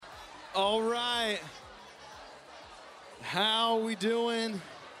All right. How we doing?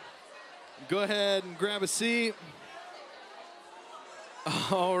 Go ahead and grab a seat.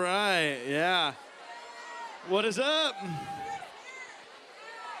 All right, yeah. What is up?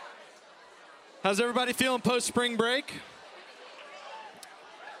 How's everybody feeling post-spring break?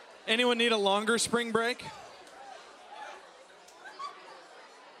 Anyone need a longer spring break?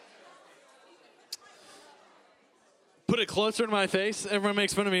 Put it closer to my face. Everyone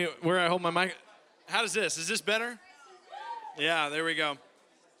makes fun of me where I hold my mic. How does this? Is this better? Yeah, there we go.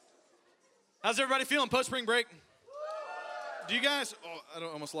 How's everybody feeling post-spring break? Do you guys, I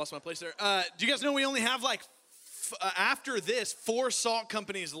almost lost my place there. Do you guys know we only have like, after this, 4 salt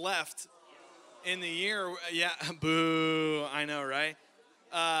companies left in the year? Yeah, boo, I know, right?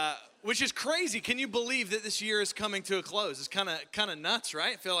 Which is crazy. Can you believe that this year is coming to a close? It's kind of nuts,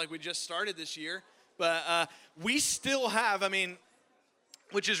 right? I feel like we just started this year. But we still have,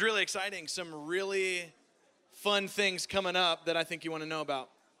 which is really exciting, some really fun things coming up that I think you want to know about.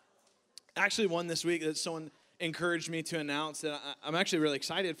 Actually, one this week that someone encouraged me to announce that I'm actually really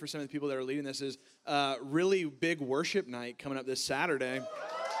excited for some of the people that are leading this is really big worship night coming up this Saturday.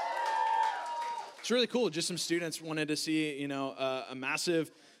 It's really cool. Just some students wanted to see, a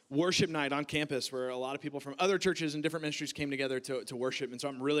massive worship night on campus where a lot of people from other churches and different ministries came together to worship. And so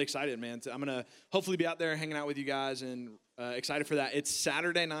I'm really excited, man. I'm going to hopefully be out there hanging out with you guys and excited for that. It's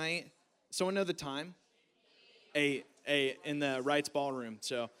Saturday night. Someone know the time? 8 in the Wrights Ballroom.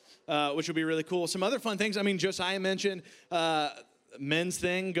 So, which will be really cool. Some other fun things. Josiah mentioned men's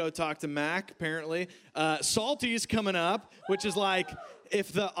thing. Go talk to Mac, apparently. Salty's coming up, which is like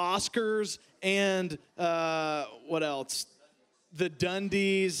if the Oscars and what else? The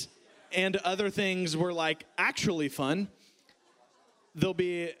Dundies and other things were like actually fun. There'll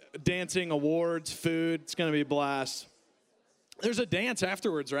be dancing, awards, food. It's going to be a blast. There's a dance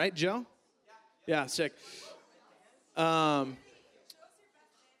afterwards, right, Joe? Yeah, sick. You want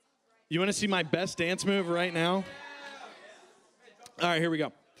to see my best dance move right now? All right, here we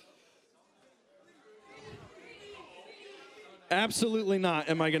go. Absolutely not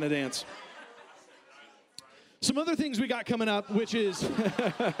am I going to dance. Some other things we got coming up, which is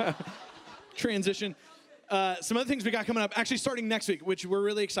transition. Some other things we got coming up, actually starting next week, which we're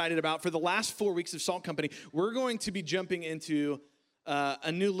really excited about. For the last 4 weeks of Salt Company, we're going to be jumping into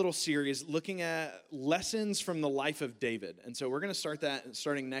a new little series looking at lessons from the life of David. And so we're going to start that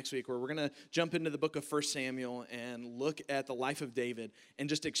starting next week, where we're going to jump into the book of 1 Samuel and look at the life of David and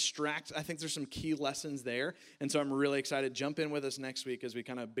just extract, I think there's some key lessons there. And so I'm really excited. Jump in with us next week as we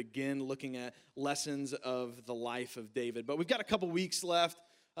kind of begin looking at lessons of the life of David. But we've got a couple weeks left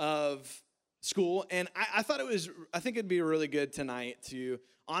of school, and I think it'd be really good tonight to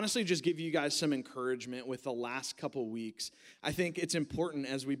honestly just give you guys some encouragement with the last couple weeks. I think it's important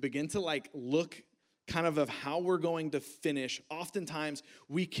as we begin to look kind of how we're going to finish. Oftentimes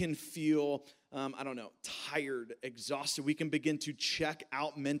we can feel, tired, exhausted. We can begin to check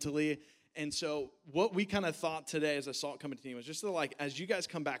out mentally. And so what we kind of thought today as a Salt Company team was just to as you guys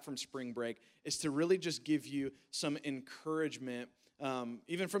come back from spring break, is to really just give you some encouragement,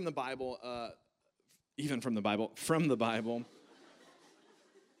 even from the Bible,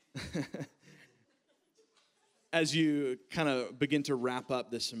 as you kind of begin to wrap up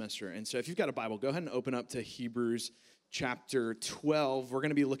this semester. And so if you've got a Bible, go ahead and open up to Hebrews chapter 12. We're going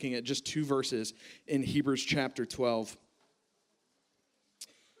to be looking at just 2 verses in Hebrews chapter 12.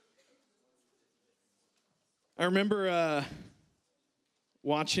 I remember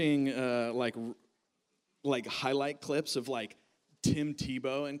watching highlight clips of Tim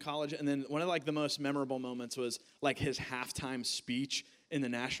Tebow in college, and then one of the most memorable moments was his halftime speech in the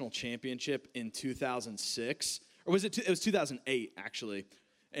national championship in 2006, or was it? It was 2008 actually,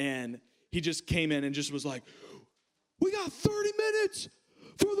 and he just came in and just was like, "We got 30 minutes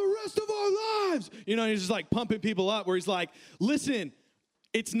for the rest of our lives." He's just pumping people up. Where he's like, "Listen,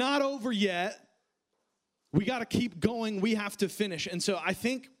 it's not over yet. We got to keep going. We have to finish." And so I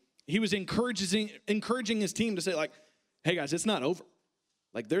think he was encouraging his team to say "Hey guys, it's not over.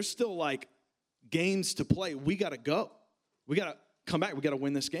 There's still games to play. We got to go. We got to come back. We got to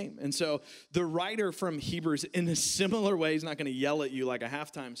win this game." And so the writer from Hebrews, in a similar way, he's not going to yell at you like a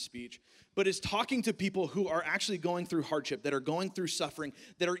halftime speech, but is talking to people who are actually going through hardship, that are going through suffering,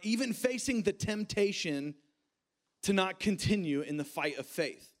 that are even facing the temptation to not continue in the fight of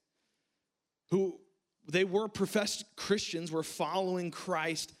faith. Who they were professed Christians, were following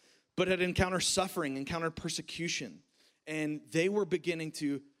Christ, but had encountered suffering, encountered persecution. And they were beginning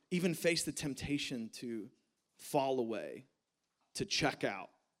to even face the temptation to fall away, to check out.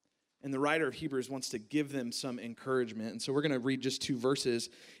 And the writer of Hebrews wants to give them some encouragement. And so we're going to read just 2 verses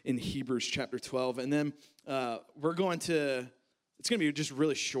in Hebrews chapter 12. And then it's going to be just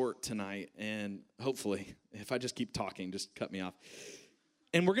really short tonight. And hopefully, if I just keep talking, just cut me off.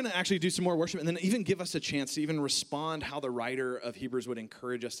 And we're going to actually do some more worship and then even give us a chance to even respond how the writer of Hebrews would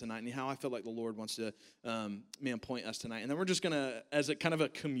encourage us tonight and how I feel like the Lord wants to point us tonight. And then we're just going to, as a kind of a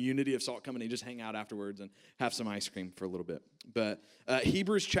community of Salt Company, just hang out afterwards and have some ice cream for a little bit. But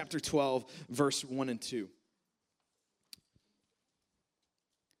Hebrews chapter 12, verse 1 and 2.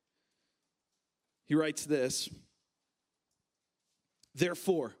 He writes this,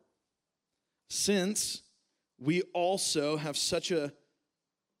 "Therefore, since we also have such a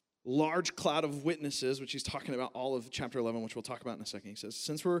large cloud of witnesses," which he's talking about all of chapter 11, which we'll talk about in a second. He says,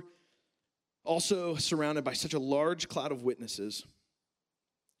 "Since we're also surrounded by such a large cloud of witnesses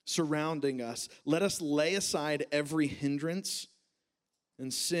surrounding us, let us lay aside every hindrance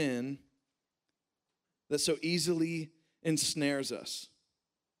and sin that so easily ensnares us.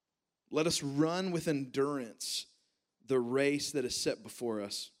 Let us run with endurance the race that is set before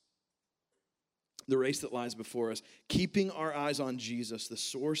us, the race that lies before us, keeping our eyes on Jesus, the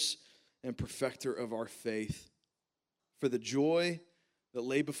source and perfecter of our faith. For the joy that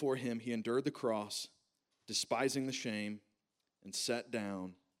lay before him, he endured the cross, despising the shame, and sat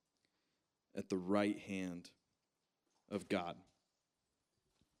down at the right hand of God."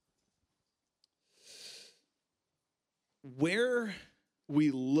 Where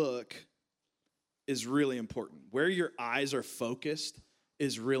we look is really important. Where your eyes are focused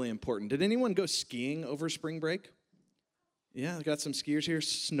is really important. Did anyone go skiing over spring break? Yeah, I got some skiers here.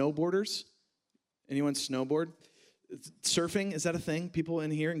 Snowboarders? Anyone snowboard? Surfing, is that a thing? People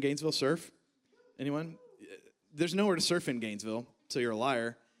in here in Gainesville surf? Anyone? There's nowhere to surf in Gainesville, so you're a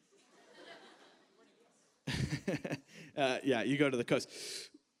liar. Yeah, you go to the coast.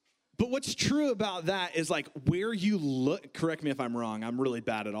 But what's true about that is like where you look, correct me if I'm wrong, I'm really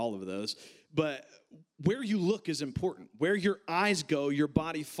bad at all of those, but where you look is important. Where your eyes go, your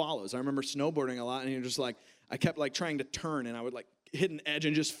body follows. I remember snowboarding a lot, and you're just like, I kept like trying to turn, and I would like hit an edge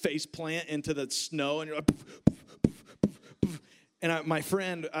and just face plant into the snow, and you're like, poof, poof, poof, poof, poof. And my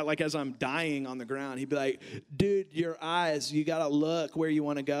friend, like as I'm dying on the ground, he'd be like, "Dude, your eyes, you gotta look where you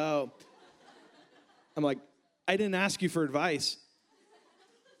want to go." I'm like, I didn't ask you for advice,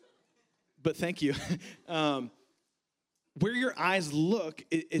 but thank you. Where your eyes look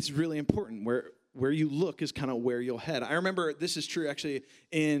is really important. Where you look is kind of where you'll head. I remember this is true actually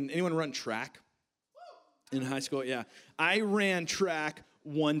anyone run track in high school? Yeah. I ran track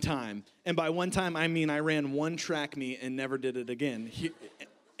one time. And by one time, I mean I ran one track meet and never did it again.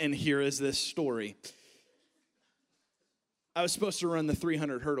 And here is this story. I was supposed to run the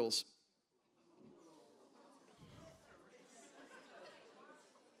 300 hurdles.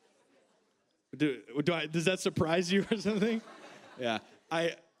 Does that surprise you or something? Yeah.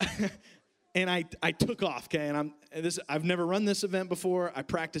 I took off, okay? And I've never run this event before. I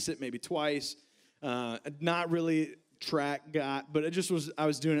practiced it maybe twice. Not really track but I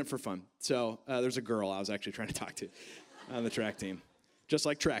was doing it for fun. So there's a girl I was actually trying to talk to on the track team. Just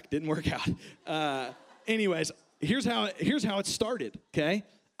like track, didn't work out. Anyways, here's how it started, okay?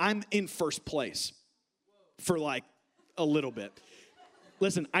 I'm in first place for like a little bit.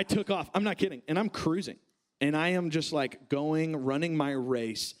 Listen, I took off. I'm not kidding. And I'm cruising. And I am just like running my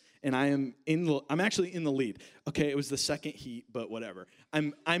race. And I'm actually in the lead. Okay, it was the second heat, but whatever.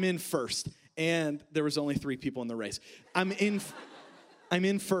 I'm in first. And there was only 3 people in the race. I'm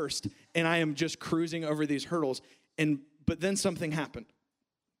in first. And I am just cruising over these hurdles. But then something happened.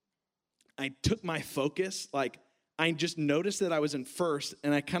 I took my focus. Like, I just noticed that I was in first.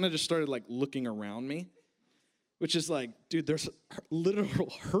 And I kind of just started like looking around me. Which is like, dude, there's literal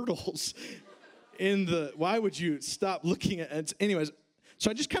hurdles why would you stop looking at it? Anyways,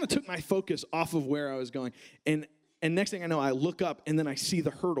 so I just kind of took my focus off of where I was going. And next thing I know, I look up and then I see the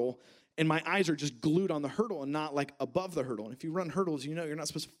hurdle and my eyes are just glued on the hurdle and not like above the hurdle. And if you run hurdles, you know you're not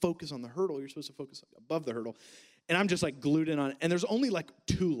supposed to focus on the hurdle. You're supposed to focus above the hurdle. And I'm just like glued in on it. And there's only like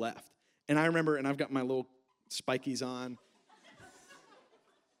 2 left. And I remember, and I've got my little spikies on.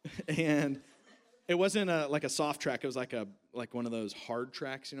 And it wasn't like a soft track. It was like one of those hard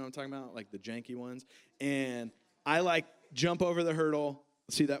tracks, you know what I'm talking about? Like the janky ones. And I like jump over the hurdle.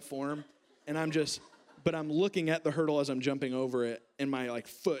 See that form? And I'm looking at the hurdle as I'm jumping over it. And my like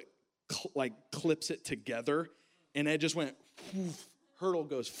foot clips it together. And it just went, whoof, hurdle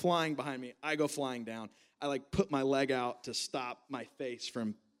goes flying behind me. I go flying down. I like put my leg out to stop my face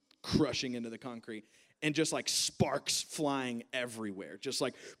from crushing into the concrete. And just like sparks flying everywhere. Just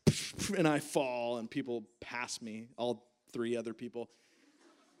like, and I fall and people pass me, all 3 other people.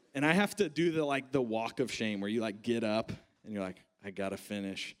 And I have to do the walk of shame where you get up and you're like, I gotta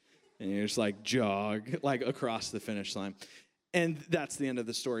finish. And you just jog across the finish line. And that's the end of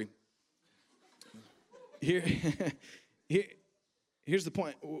the story. Here's the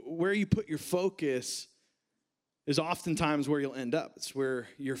point. Where you put your focus is oftentimes where you'll end up. It's where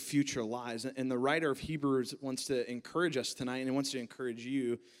your future lies. And the writer of Hebrews wants to encourage us tonight, and he wants to encourage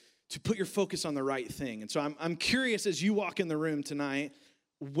you to put your focus on the right thing. And so I'm curious, as you walk in the room tonight,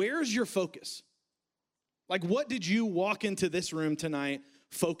 where's your focus? What did you walk into this room tonight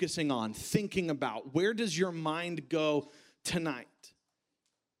focusing on, thinking about? Where does your mind go tonight?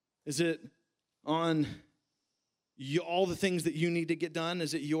 Is it on all the things that you need to get done?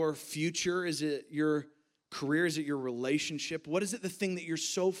 Is it your future? Is it your career? Is it your relationship? What is it, the thing that you're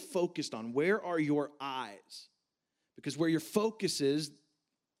so focused on? Where are your eyes? Because where your focus is,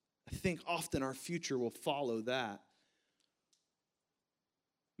 I think often our future will follow that.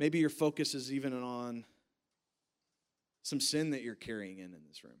 Maybe your focus is even on some sin that you're carrying in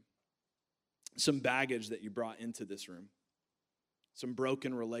this room, some baggage that you brought into this room, some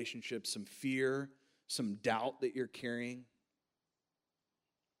broken relationships, some fear, some doubt that you're carrying.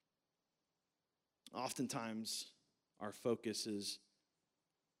 Oftentimes, our focus is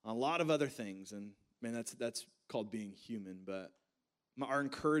on a lot of other things, and man, that's called being human. But our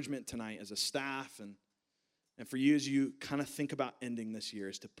encouragement tonight as a staff and for you as you kind of think about ending this year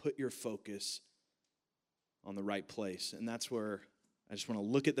is to put your focus on the right place. And that's where I just want to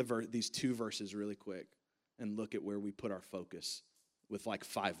look at these two verses really quick and look at where we put our focus with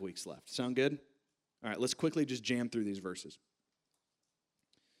 5 weeks left. Sound good? All right, let's quickly just jam through these verses.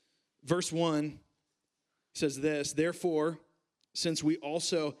 Verse 1 says this, therefore, since we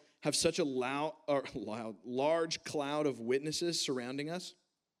also have such a large cloud of witnesses surrounding us,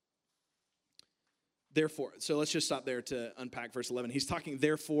 therefore, so let's just stop there to unpack verse 11. He's talking,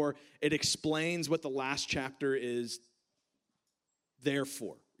 therefore, it explains what the last chapter is,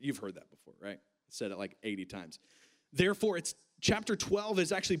 therefore. You've heard that before, right? I said it 80 times. Therefore, chapter 12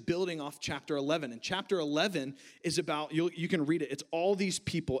 is actually building off chapter 11. And chapter 11 is about, you can read it, it's all these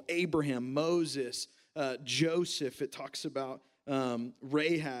people, Abraham, Moses, Joseph. It talks about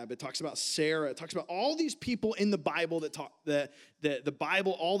Rahab. It talks about Sarah. It talks about all these people in the Bible that the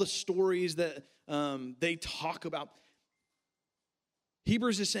Bible, all the stories that they talk about.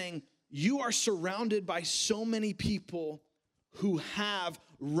 Hebrews is saying, you are surrounded by so many people who have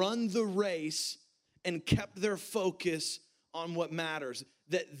run the race and kept their focus on what matters,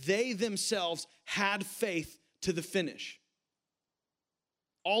 that they themselves had faith to the finish.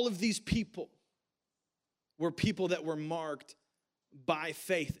 All of these people were people that were marked by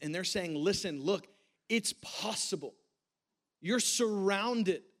faith. And they're saying, listen, look, it's possible. You're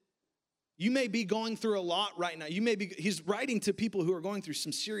surrounded. You may be going through a lot right now. He's writing to people who are going through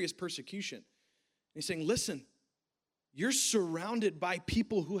some serious persecution. He's saying, listen, you're surrounded by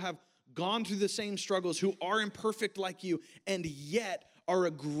people who have gone through the same struggles, who are imperfect like you, and yet are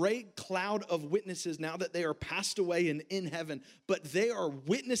a great cloud of witnesses now that they are passed away and in heaven. But they are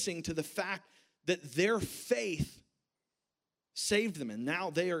witnessing to the fact that their faith saved them, and now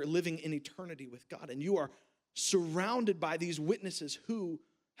they are living in eternity with God. And you are surrounded by these witnesses who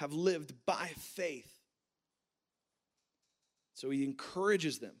have lived by faith. So he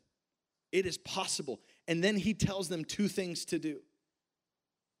encourages them. It is possible. And then he tells them two things to do.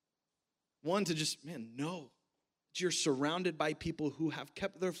 One, to just, know that you're surrounded by people who have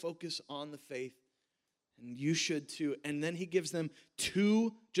kept their focus on the faith, and you should too. And then he gives them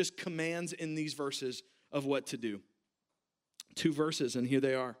two just commands in these verses of what to do. Two verses, and here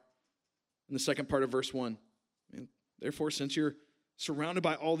they are. In the second part of verse 1. Therefore, since you're surrounded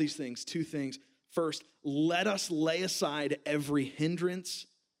by all these things, two things. First, let us lay aside every hindrance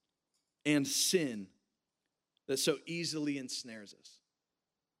and sin that so easily ensnares us.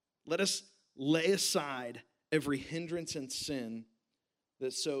 Let us lay aside every hindrance and sin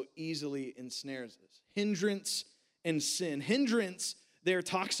that so easily ensnares us. Hindrance and sin. Hindrance there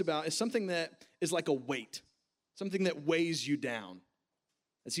talks about is something that is like a weight, something that weighs you down.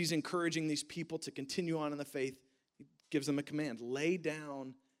 As he's encouraging these people to continue on in the faith, he gives them a command. Lay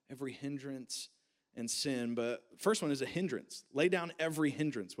down every hindrance and sin. But first one is a hindrance. Lay down every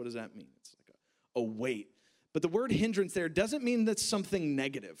hindrance. What does that mean? It's like a weight. But the word hindrance there doesn't mean that's something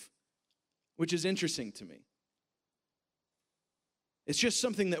negative, which is interesting to me. It's just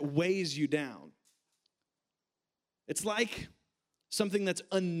something that weighs you down. It's like something that's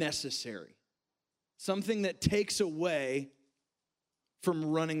unnecessary, something that takes away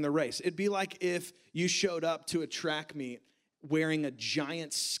from running the race. It'd be like if you showed up to a track meet wearing a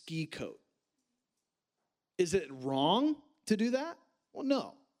giant ski coat. Is it wrong to do that? Well,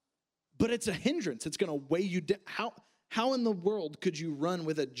 no. but it's a hindrance. It's going to weigh you down. How in the world could you run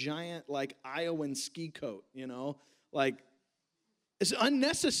with a giant, like, Iowan ski coat, you know? Like, it's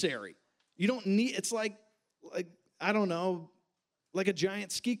unnecessary. You don't need, it's like, I don't know, like a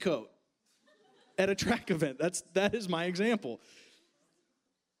giant ski coat at a track event. That is my example.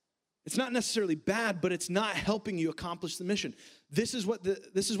 It's not necessarily bad, but it's not helping you accomplish the mission. This is what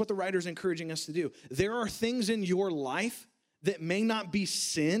the writer's encouraging us to do. There are things in your life that may not be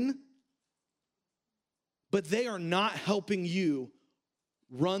sin, but they are not helping you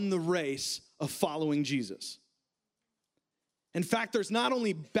run the race of following Jesus. In fact, there's not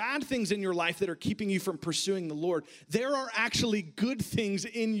only bad things in your life that are keeping you from pursuing the Lord, there are actually good things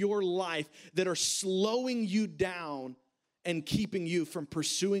in your life that are slowing you down and keeping you from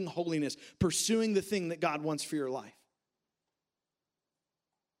pursuing holiness, pursuing the thing that God wants for your life.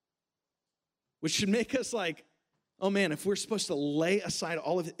 Which should make us like, oh man, if we're supposed to lay aside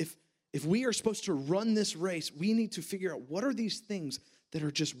all of it, if we are supposed to run this race, we need to figure out what are these things that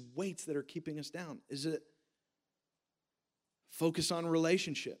are just weights that are keeping us down. Is it focus on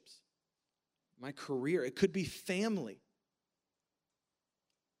relationships, my career? It could be family,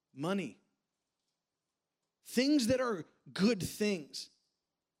 money, things that are good things.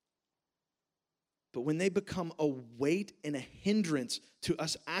 But when they become a weight and a hindrance to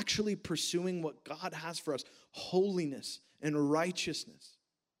us actually pursuing what God has for us, holiness and righteousness,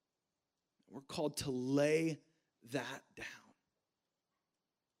 we're called to lay that down.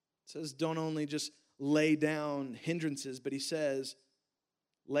 It says don't only just lay down hindrances, but he says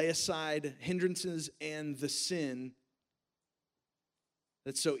lay aside hindrances and the sin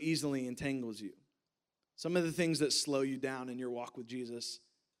that so easily entangles you. Some of the things that slow you down in your walk with Jesus,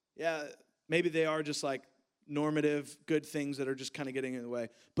 yeah, maybe they are just like normative, good things that are just kind of getting in the way.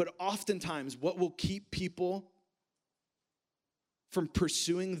 But oftentimes, what will keep people from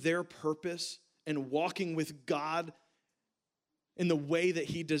pursuing their purpose and walking with God in the way that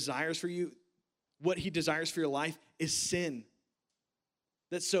he desires for you, what he desires for your life, is sin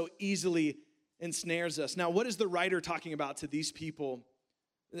that so easily ensnares us. Now, what is the writer talking about to these people?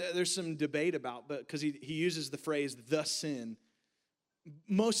 There's some debate about, but because he uses the phrase, the sin.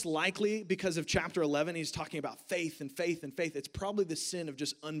 Most likely, because of chapter 11, he's talking about faith and faith and faith. It's probably the sin of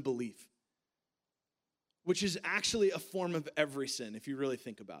just unbelief, which is actually a form of every sin, if you really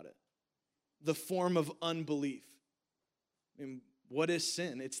think about it. The form of unbelief. I mean, what is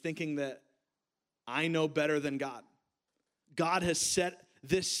sin? It's thinking that I know better than God. God has set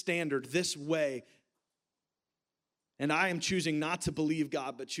this standard, this way, and I am choosing not to believe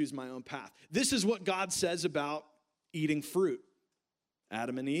God, but choose my own path. This is what God says about eating fruit.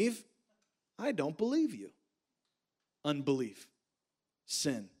 Adam and Eve, I don't believe you. Unbelief,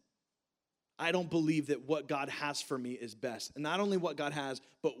 sin. I don't believe that what God has for me is best. And not only what God has,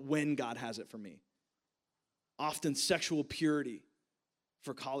 but when God has it for me. Often sexual purity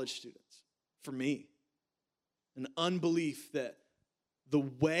for college students, for me. An unbelief that the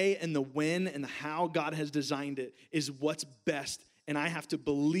way and the when and the how God has designed it is what's best. And I have to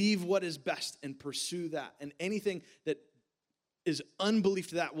believe what is best and pursue that. And anything that is unbelief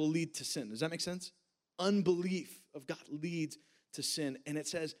to that will lead to sin. Does that make sense? Unbelief of God leads to sin. And it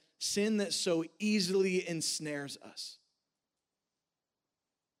says, sin that so easily ensnares us.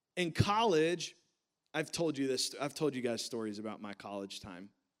 In college, I've told you guys stories about my college time.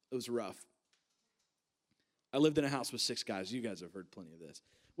 It was rough. I lived in a house with 6 guys. You guys have heard plenty of this.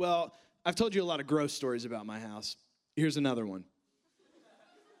 Well, I've told you a lot of gross stories about my house. Here's another one.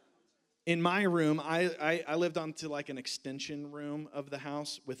 In my room, I lived onto like an extension room of the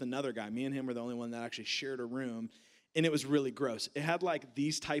house with another guy. Me and him were the only one that actually shared a room, and it was really gross. It had like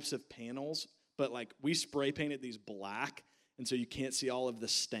these types of panels, but like we spray painted these black, and so you can't see all of the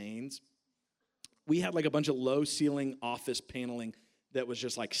stains. We had like a bunch of low ceiling office paneling that was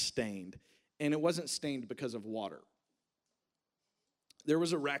just like stained, and it wasn't stained because of water. There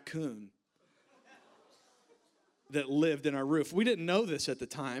was a raccoon that lived in our roof. We didn't know this at the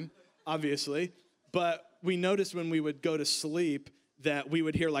time, obviously, but we noticed when we would go to sleep that we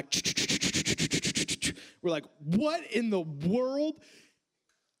would hear like, we're like, what in the world?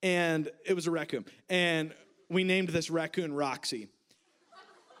 And it was a raccoon. And we named this raccoon Roxy.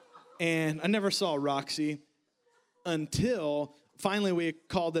 And I never saw Roxy until finally we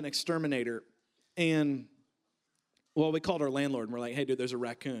called an exterminator. And, well, we called our landlord and we're like, hey, dude, there's a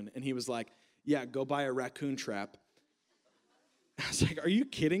raccoon. And he was like, yeah, go buy a raccoon trap. I was like, are you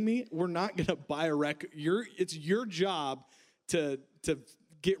kidding me? We're not going to buy a raccoon. It's your job to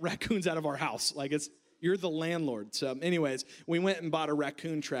get raccoons out of our house. Like, you're the landlord. So anyways, we went and bought a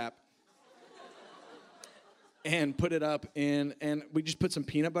raccoon trap and put it up in, and we just put some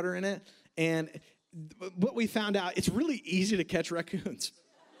peanut butter in it. And what we found out, it's really easy to catch raccoons.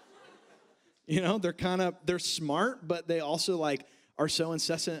 You know, they're smart, but they also like are so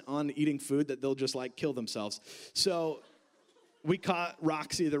incessant on eating food that they'll just like kill themselves. So we caught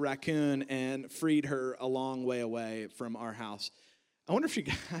Roxy the raccoon and freed her a long way away from our house. I wonder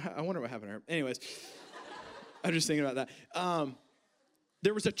what happened to her. Anyways, I'm just thinking about that.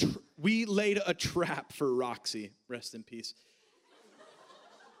 We laid a trap for Roxy, rest in peace.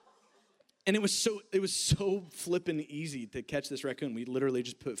 And it was so flippin' easy to catch this raccoon. We literally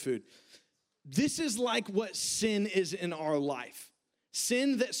just put food. This is like what sin is in our life.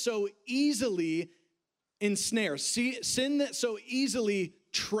 Sin that so easily ensnares. Sin that so easily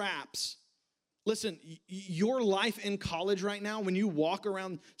traps. Listen, your life in college right now, when you walk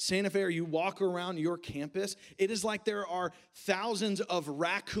around Santa Fe or you walk around your campus, it is like there are thousands of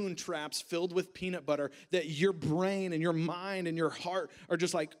raccoon traps filled with peanut butter that your brain and your mind and your heart are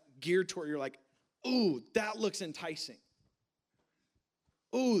just like geared toward. You're like, ooh, that looks enticing.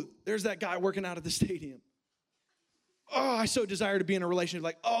 Ooh, there's that guy working out at the stadium. Oh, I so desire to be in a relationship.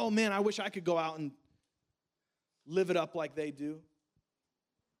 Like, oh man, I wish I could go out and live it up like they do.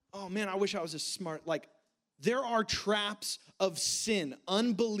 Oh man, I wish I was as smart. Like, there are traps of sin,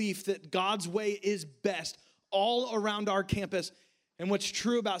 unbelief that God's way is best all around our campus. And what's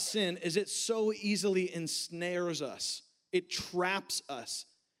true about sin is it so easily ensnares us. It traps us.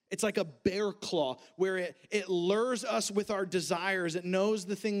 It's like a bear claw where it lures us with our desires. It knows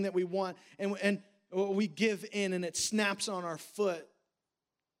the thing that we want, and we give in, and it snaps on our foot,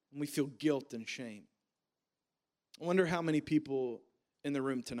 and we feel guilt and shame. I wonder how many people in the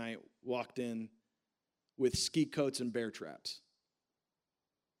room tonight walked in with ski coats and bear traps.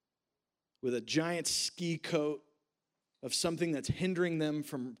 With a giant ski coat of something that's hindering them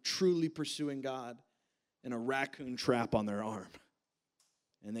from truly pursuing God and a raccoon trap on their arm.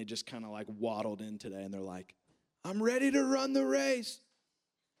 And they just kind of like waddled in today and they're like, I'm ready to run the race.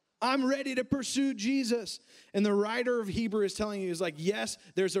 I'm ready to pursue Jesus. And the writer of Hebrew is telling you, is like, yes,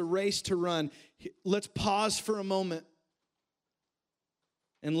 there's a race to run. Let's pause for a moment.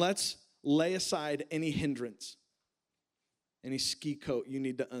 And let's lay aside any hindrance, any ski coat you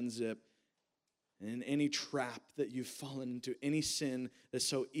need to unzip, and any trap that you've fallen into, any sin that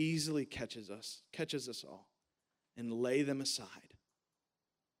so easily catches us all, and lay them aside.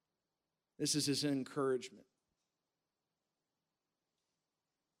 This is his encouragement.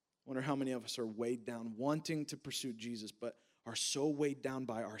 I wonder how many of us are weighed down, wanting to pursue Jesus, but are so weighed down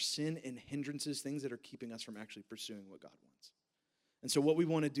by our sin and hindrances, things that are keeping us from actually pursuing what God wants. And so what we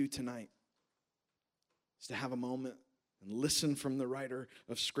want to do tonight is to have a moment and listen from the writer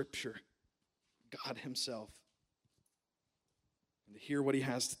of Scripture, God himself, and to hear what he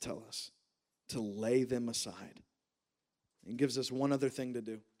has to tell us, to lay them aside. He gives us one other thing to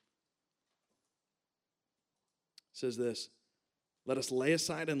do. It says this, let us lay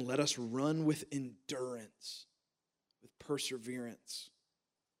aside and let us run with endurance, with perseverance,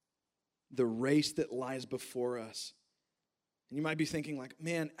 the race that lies before us. And you might be thinking like,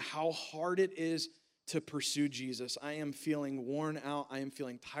 man, how hard it is to pursue Jesus. I am feeling worn out. I am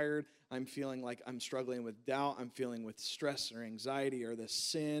feeling tired. I'm feeling like I'm struggling with doubt. I'm feeling with stress or anxiety or this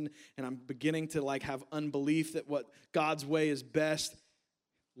sin. And I'm beginning to like have unbelief that what God's way is best.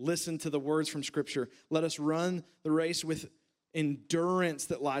 Listen to the words from Scripture. Let us run the race with endurance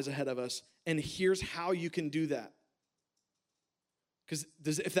that lies ahead of us. And here's how you can do that. Because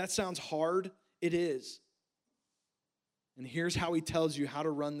if that sounds hard, it is. And here's how he tells you how to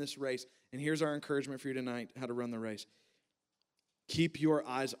run this race. And here's our encouragement for you tonight, how to run the race. Keep your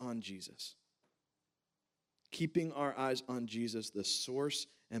eyes on Jesus. Keeping our eyes on Jesus, the source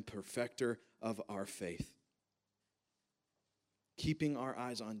and perfecter of our faith. Keeping our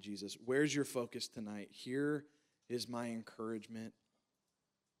eyes on Jesus. Where's your focus tonight? Here is my encouragement.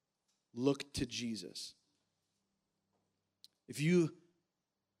 Look to Jesus. If you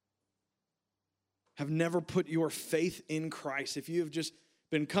have never put your faith in Christ, if you have just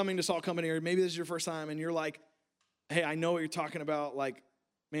been coming to Salt Company, or maybe this is your first time, and you're like, hey, I know what you're talking about, like,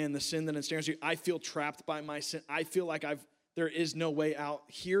 man, the sin that ensnares you, I feel trapped by my sin. I feel like there is no way out.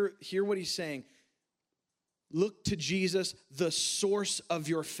 Hear what he's saying. Look to Jesus, the source of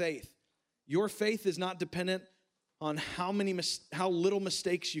your faith. Your faith is not dependent on how little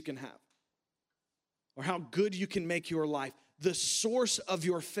mistakes you can have or how good you can make your life. The source of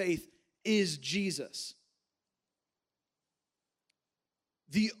your faith is Jesus.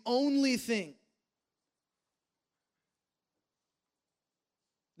 The only thing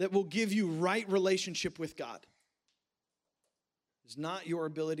that will give you right relationship with God is not your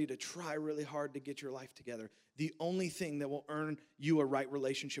ability to try really hard to get your life together. The only thing that will earn you a right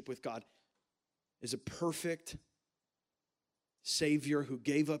relationship with God is a perfect Savior who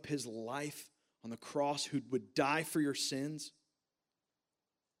gave up his life on the cross, who would die for your sins.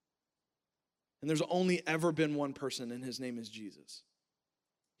 And there's only ever been one person, and his name is Jesus.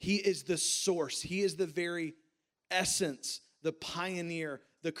 He is the source. He is the very essence, the pioneer,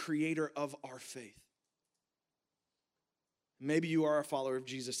 the creator of our faith. Maybe you are a follower of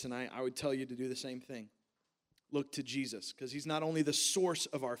Jesus tonight. I would tell you to do the same thing. Look to Jesus, because he's not only the source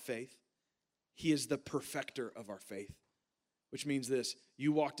of our faith, he is the perfecter of our faith. Which means this: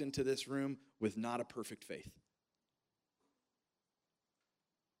 you walked into this room with not a perfect faith.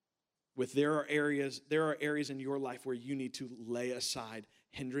 There are areas in your life where you need to lay aside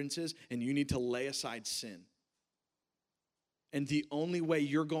hindrances and you need to lay aside sin. And the only way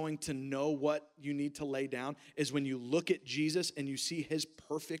you're going to know what you need to lay down is when you look at Jesus and you see his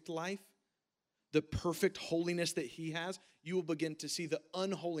perfect life, the perfect holiness that he has. You will begin to see the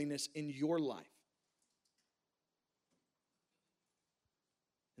unholiness in your life.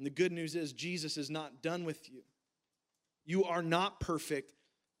 And the good news is Jesus is not done with you. You are not perfect,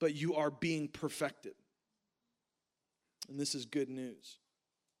 but you are being perfected. And this is good news.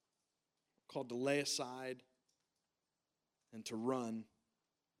 We're called to lay aside and to run,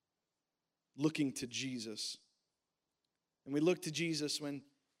 looking to Jesus. And we look to Jesus when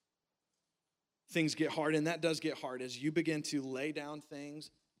things get hard, and that does get hard. As you begin to lay down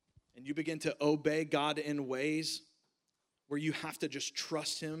things and you begin to obey God in ways where you have to just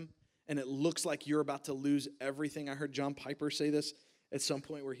trust him, and it looks like you're about to lose everything. I heard John Piper say this at some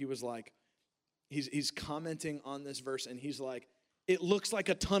point where he was like, he's commenting on this verse, and he's like, it looks like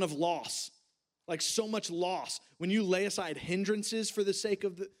a ton of loss, like so much loss. When you lay aside hindrances for the sake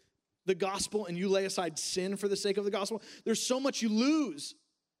of the gospel and you lay aside sin for the sake of the gospel, there's so much you lose.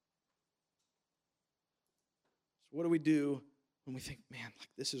 So what do we do when we think, man, like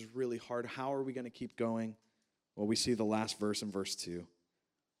this is really hard? How are we going to keep going? Well, we see the last verse in verse 2.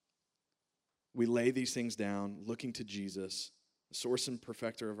 We lay these things down, looking to Jesus, the source and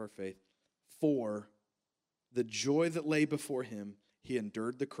perfecter of our faith. For the joy that lay before him, he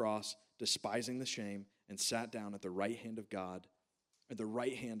endured the cross, despising the shame, and sat down at the right hand of God, at the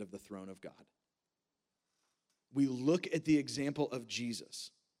right hand of the throne of God. We look at the example of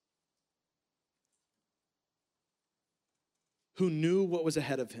Jesus, who knew what was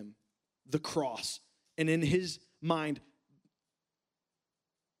ahead of him, the cross. And in his mind,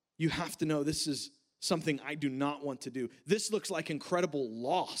 you have to know this is something I do not want to do. This looks like incredible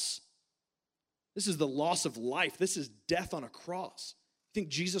loss. This is the loss of life. This is death on a cross. You think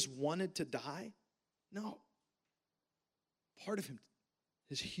Jesus wanted to die? No. Part of him,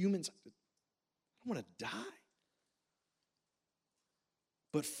 his human side, I don't want to die.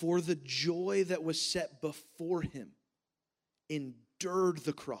 But for the joy that was set before him, endured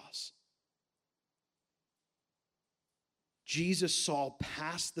the cross. Jesus saw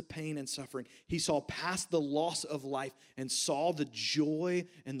past the pain and suffering. He saw past the loss of life and saw the joy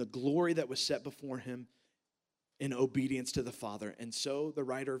and the glory that was set before him in obedience to the Father. And so the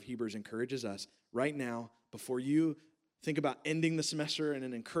writer of Hebrews encourages us right now, before you think about ending the semester and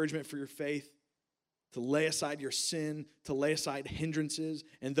an encouragement for your faith, to lay aside your sin, to lay aside hindrances.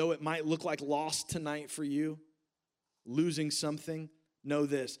 And though it might look like loss tonight for you, losing something, know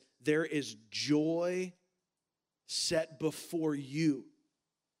this: there is joy set before you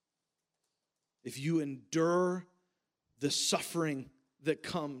if you endure the suffering that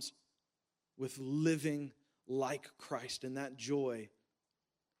comes with living like Christ. And that joy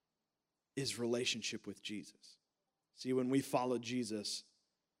is relationship with Jesus. See, when we follow Jesus,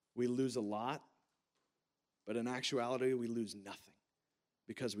 we lose a lot, but in actuality, we lose nothing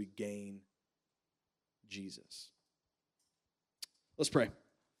because we gain Jesus. Let's pray.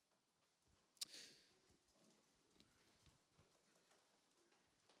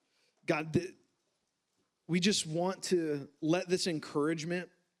 God, we just want to let this encouragement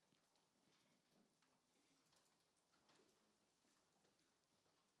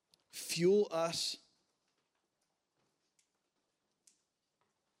fuel us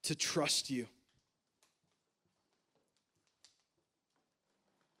to trust you.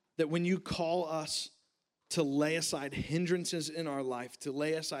 That when you call us to lay aside hindrances in our life, to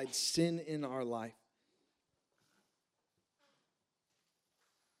lay aside sin in our life,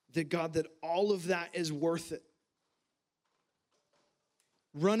 that God, that all of that is worth it.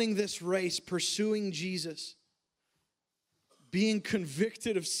 Running this race, pursuing Jesus, being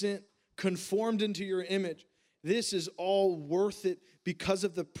convicted of sin, conformed into your image, this is all worth it because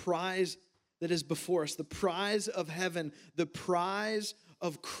of the prize that is before us, the prize of heaven, the prize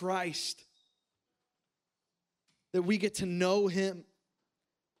of Christ, that we get to know him,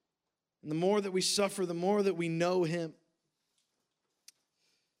 And the more that we suffer, the more that we know him.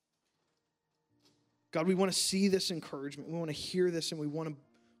 God, we want to see this encouragement. We want to hear this, and we want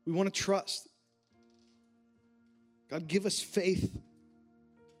to trust. God, give us faith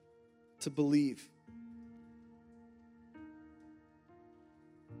to believe.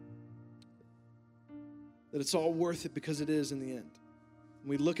 That it's all worth it, because it is in the end. And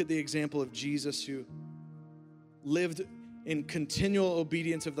we look at the example of Jesus, who lived in continual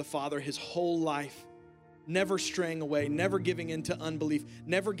obedience of the Father his whole life, never straying away, never giving into unbelief,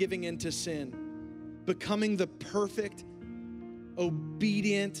 never giving into sin, becoming the perfect,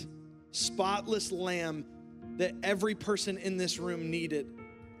 obedient, spotless lamb that every person in this room needed.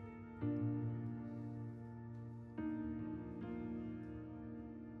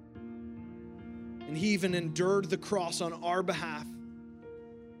 And he even endured the cross on our behalf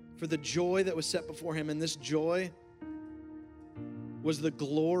for the joy that was set before him. And this joy was the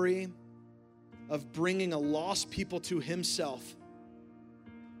glory of bringing a lost people to himself.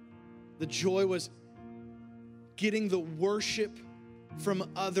 The joy was getting the worship from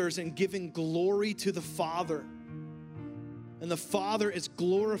others and giving glory to the Father. And the Father is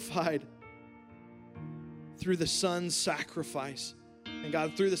glorified through the Son's sacrifice. And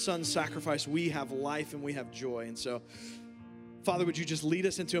God, through the Son's sacrifice, we have life and we have joy. And so, Father, would you just lead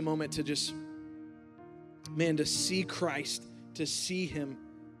us into a moment to just, to see Christ, to see him,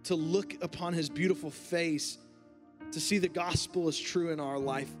 to look upon his beautiful face, to see the gospel is true in our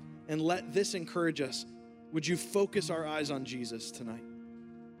life, and let this encourage us. Would you focus our eyes on Jesus tonight?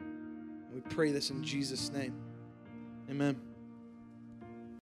 We pray this in Jesus' name. Amen.